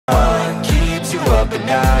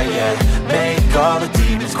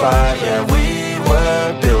fight, yeah. We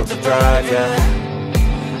were built to thrive, yeah.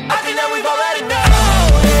 I think that we've all had enough,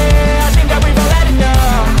 yeah. I think that we've all had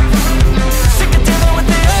enough. Sick of dealing with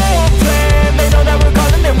the old plan. They know that we're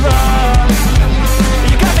calling it wrong.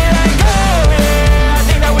 You got me like, oh yeah. I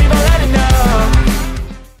think that we've all had enough.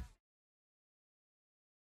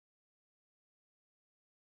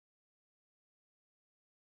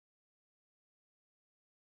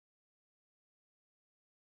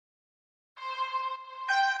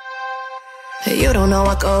 You don't know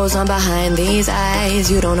what goes on behind these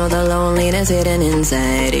eyes. You don't know the loneliness hidden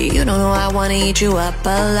inside. You don't know I wanna eat you up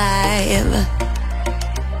alive.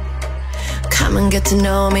 Come and get to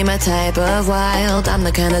know me, my type of wild. I'm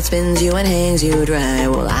the kind that spins you and hangs you dry.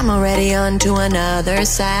 Well, I'm already on to another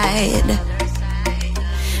side.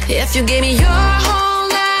 If you gave me your whole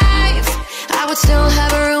life, I would still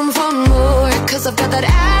have room for more. Cause I've got that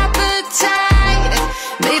appetite.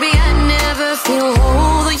 Baby, I never feel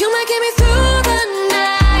whole. You might get me through the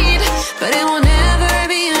night, but it will never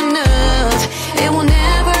be enough. It will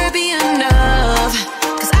never be enough.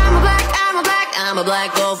 Cause I'm a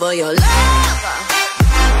black girl for your love.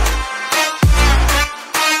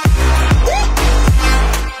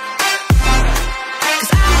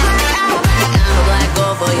 Cause I'm a black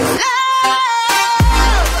girl for your love.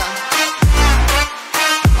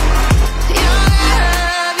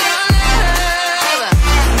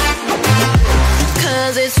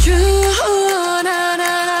 It's true, no,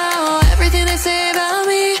 no, no. Everything they say about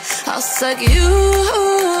me, I'll suck you,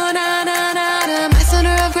 no, no, no, to my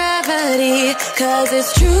center of gravity. Cause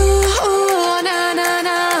it's true, no, no,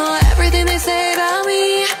 no. Everything they say about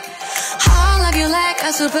me, I'll love you like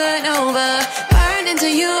a supernova, burn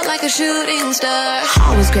into you like a shooting star.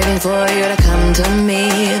 Always craving for you to come to me.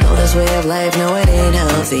 Though this way of life, no, it ain't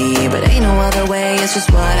healthy, but ain't no other way, it's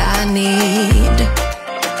just what I need.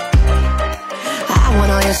 I want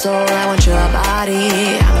all your soul, I want your body.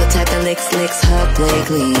 I'm the type that licks her play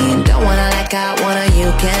clean. Don't wanna like I wanna, you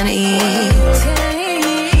can eat.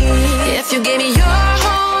 If you gave me your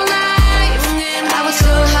whole life, I would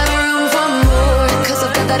still have room for more. Cause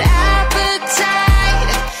I've got that appetite.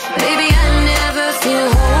 Baby, I never feel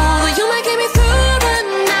whole. You might get me through the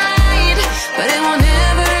night, but it will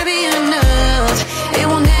never be enough. It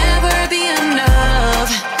will never be enough.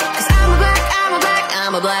 Cause I'm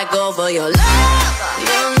a black girl for your love.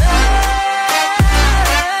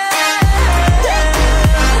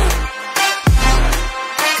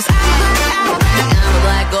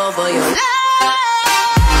 For your love,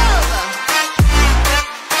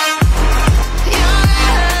 your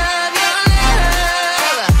love, your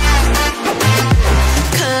love.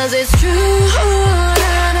 Cause it's true,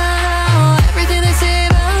 no, no, no. Everything they say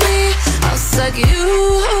about me, I'll suck you,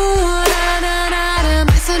 no, no, no, to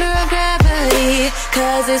my center of gravity.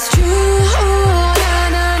 Cause it's true, no,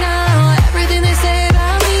 no, no. Everything they say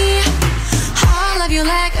about me, I'll love you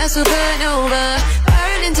like a supernova,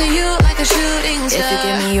 into you like a shooting star. If you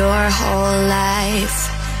give me your whole life,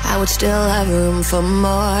 I would still have room for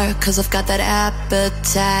more. Cause I've got that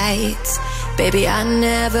appetite. Baby, I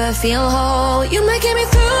never feel whole. You might get me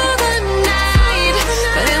through the night,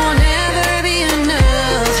 but it will never be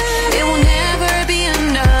enough. It will never be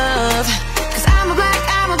enough. Cause I'm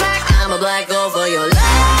a black girl for your love.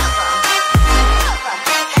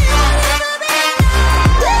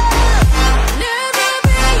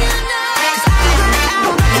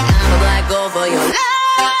 For your love.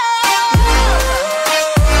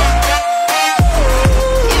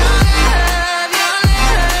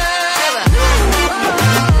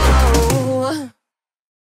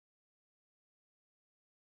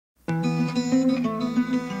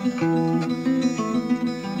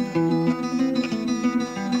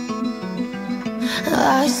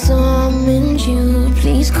 I summoned you,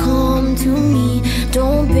 please come to me.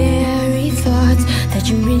 Don't bury thoughts that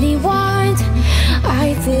you really want.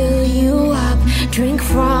 I fill you up, drink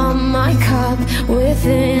from my cup.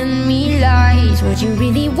 Within me lies what you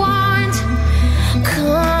really want.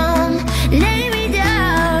 Come, lay me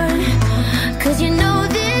down. Cause you know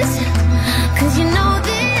this, cause you know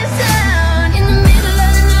this sound. In the middle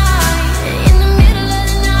of the night, in the middle of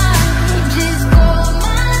the night, just call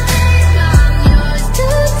my name, I'm yours to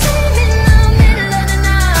take. In the middle of the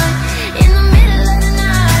night, in the middle of the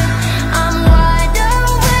night, I'm wide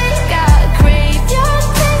awake, I crave your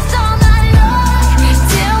taste all night long.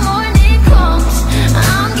 Till morning comes,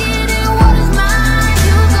 I'm getting what is mine.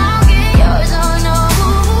 You gon'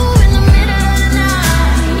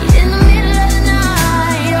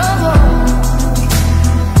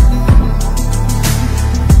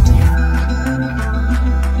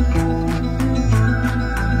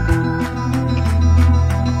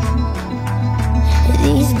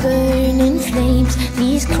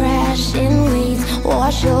 crashing waves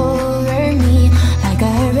wash over me like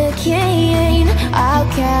a hurricane. I'll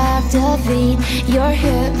captivate, you're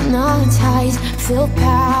hypnotized, feel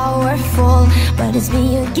powerful, but it's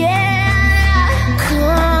me again.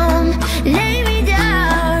 Come, lay me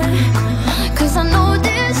down, 'cause I know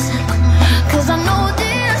this, 'cause I know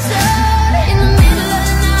this. In the middle of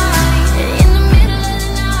the night, in the middle of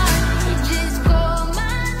the night, just call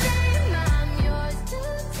my name, I'm yours to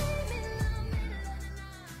tame in the middle of the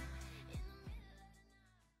night.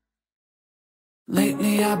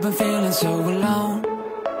 Lately I've been feeling so alone.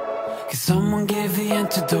 Can someone give the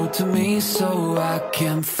antidote to me so I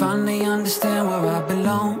can finally understand where I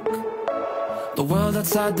belong? The world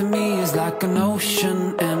outside of me is like an ocean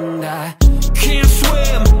and I can't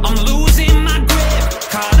swim, I'm losing my grip.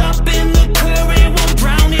 Caught up in the current, won't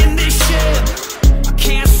drown in this ship. I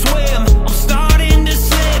can't swim, I'm starting to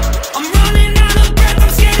slip. I'm running out of breath,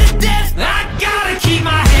 I'm scared to death. I gotta keep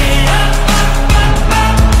my head up, up, up,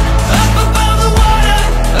 up, up above the water,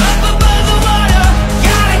 up above the water.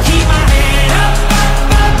 Gotta keep my head up, up,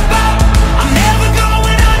 up, up. I'm never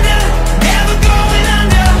going under, never going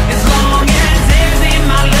under. As long as air's in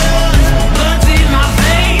my lungs, blood's in my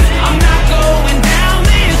veins, I'm not going down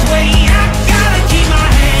this way. I gotta keep my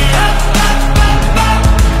head up, up, up, up,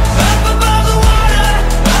 up above the water,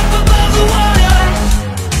 up above the water.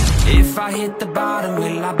 If I hit the bottom,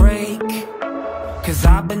 will I break? 'Cause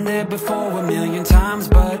I've been there before a million times,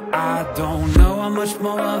 but I don't know how much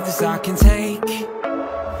more of this I can take.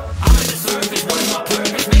 I'm at the surface, what is my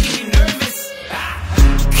purpose? Making me nervous.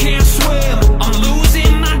 Can't swim, I'm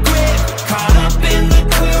losing my grip. Caught up in the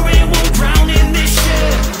current, won't drown in this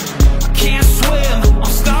ship. I can't swim,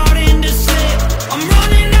 I'm starting to slip. I'm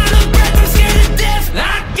running out of breath, I'm scared to death.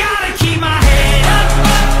 I gotta keep my head up,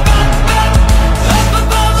 up, up, up, up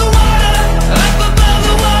above the water, up above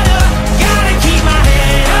the water. Gotta keep my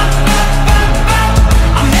head up, up, up, up.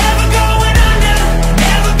 I'm never going under,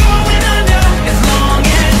 never going under. As long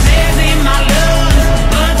as air's in my lungs,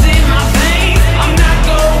 blood's in my veins, I'm not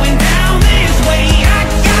going down this way. I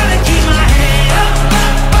gotta keep my head up,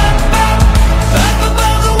 up, up, up, up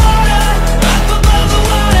above the water, up above the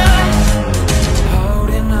water.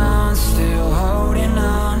 Holding on, still holding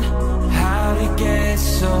on. How'd it get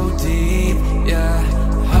so deep? Yeah.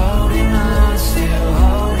 Holding on, still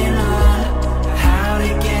holding on. How'd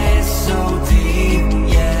it get so deep?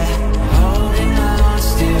 Yeah. Holding on,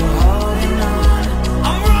 still holding on.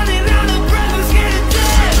 I'm running out of breath, I'm scared to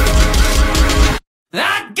death.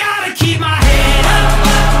 I gotta keep my head up,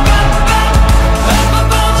 up, up, up, up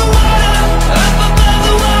above the water, up above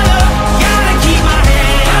the water. Gotta keep my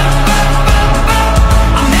head up, up, up, up.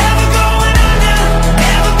 I'm never going under,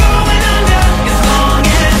 never going under. As long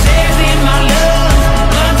as air's in my lungs,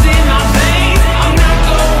 blood's in my veins, I'm not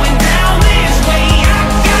going down this way. I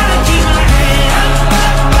gotta keep my head up,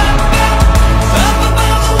 up, up, up, up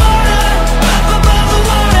above the water, up above the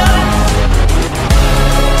water.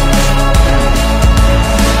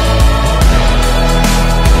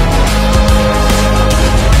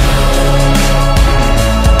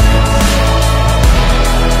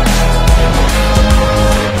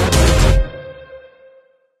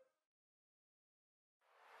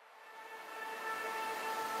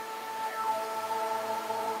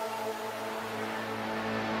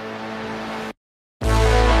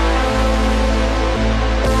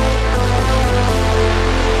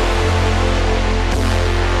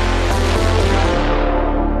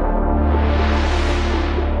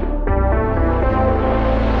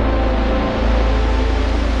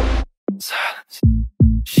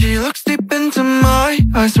 She looks deep into my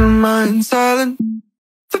eyes, remain silent.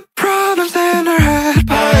 The problems in her head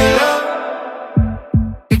pile up.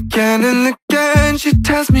 Again and again she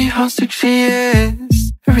tells me how sick she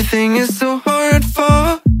is. Everything is so hard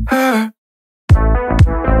for her.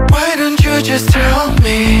 Why don't you just tell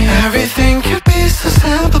me? Everything could be so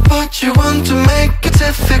simple, but you want to make it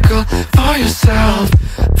difficult for yourself,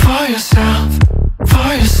 for yourself,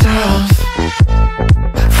 for yourself,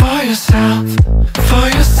 for yourself, for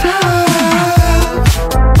yourself.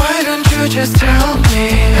 Why don't you just tell me?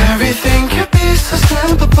 Everything could be so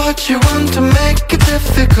simple, but you want to make it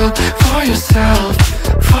difficult for yourself,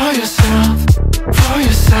 for yourself, for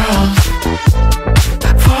yourself,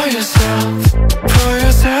 for yourself, for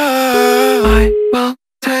yourself. I will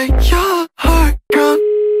take your heart, count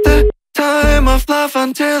the time of love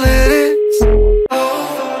until it is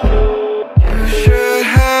over. You should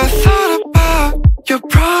have thought about your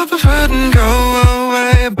problems wouldn't go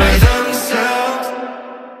away by themselves.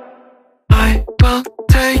 I will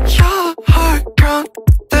take your heart, count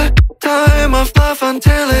the time of love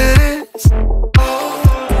until it is over.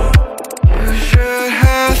 You should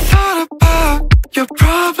have thought your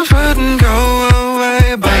problems wouldn't go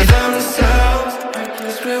away by themselves. I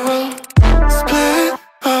guess we will split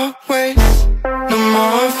our ways. No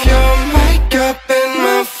more of your makeup in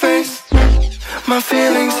my face. My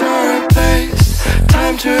feelings are replaced.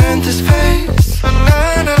 Time to end this phase. Na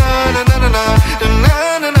na na na na na na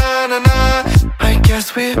na na na na. I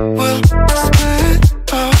guess we will split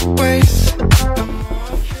our ways. No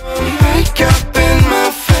more of your makeup in my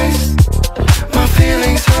face. My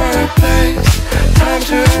feelings are replaced. Time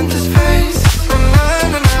to end this phase. Na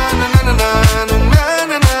na na na na na na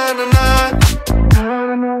na na na na.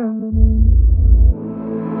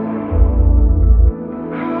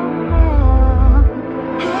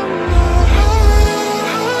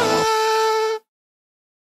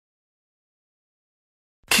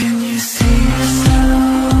 Can you see us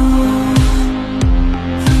now?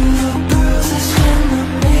 Through the bruises when the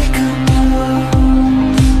makeup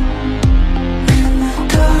moves. In the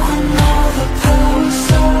dark when all the power's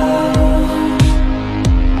out.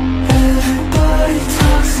 Everybody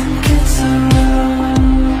talks and gets around.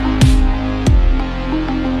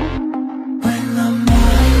 When the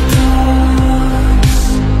mind talks,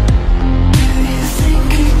 do you think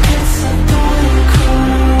it gets a body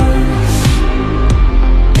cross?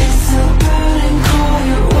 It's a burning core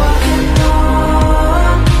you're walking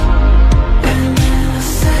on. And in a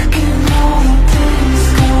second all the pain's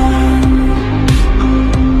gone.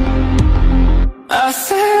 I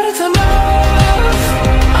said it's enough.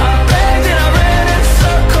 I begged and I ran in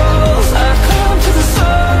circles. I climbed to the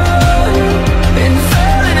sun and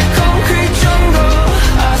fell in a concrete jungle.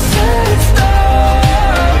 I said it's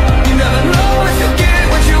done. You never know if you'll get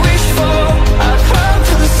what you wish for. I climbed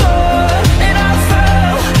to the sun and I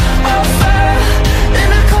fell in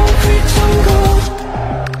a concrete jungle.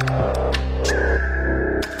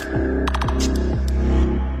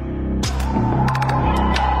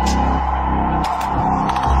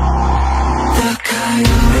 The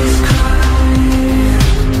coyotes cry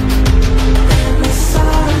and the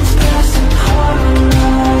silence passing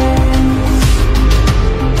harmonize.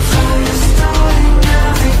 Fire starting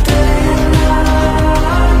every day and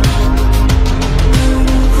night.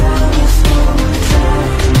 Burning ground is full of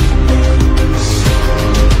darkness.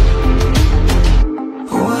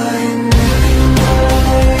 Widen every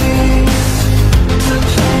ways to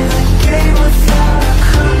play the game without a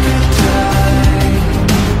crooked die.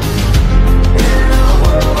 In a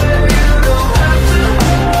world where you don't have to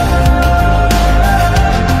hide,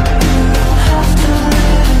 you don't have to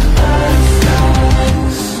live by the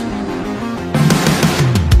stars.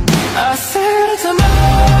 I said it's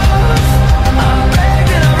enough. I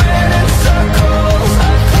begged and I ran in circles.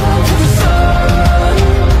 I climbed to the sun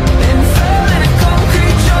and fell in a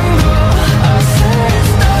concrete jungle. I said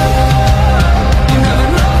it's done. You never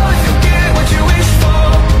know if you'll get what you wish for.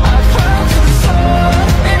 I climbed to the sun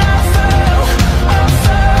and I fell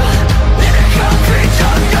in a concrete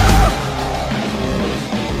jungle.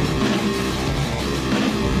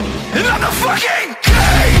 And I'm the fucking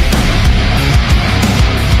king.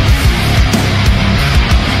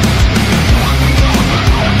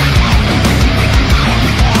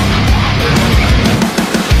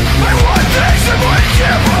 My one thing's and one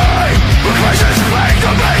can't buy. The crisis claim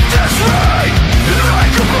to make this right. And I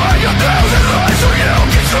combine 1,000 lies so you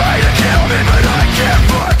can try to kill me, but I can't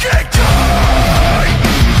fucking die.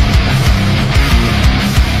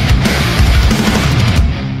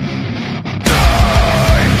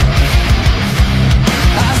 Die.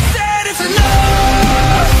 I said it's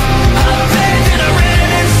enough. I begged and I ran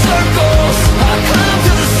in circles. I climbed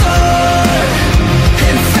to the sun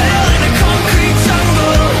and fell in a concrete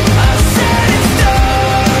jungle. I said it's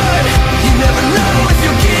done. You never know if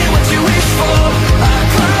you'll get what you wish for. I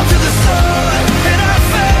climbed to the sun and I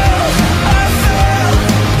fell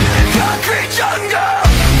in a concrete jungle.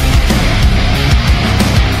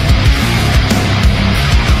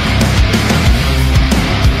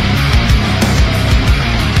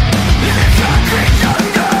 In a concrete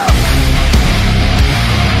jungle.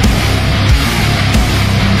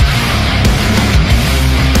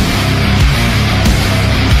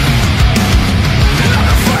 And I'm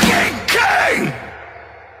the fucking king.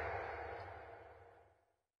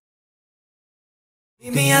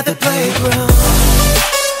 Meet me at the playground.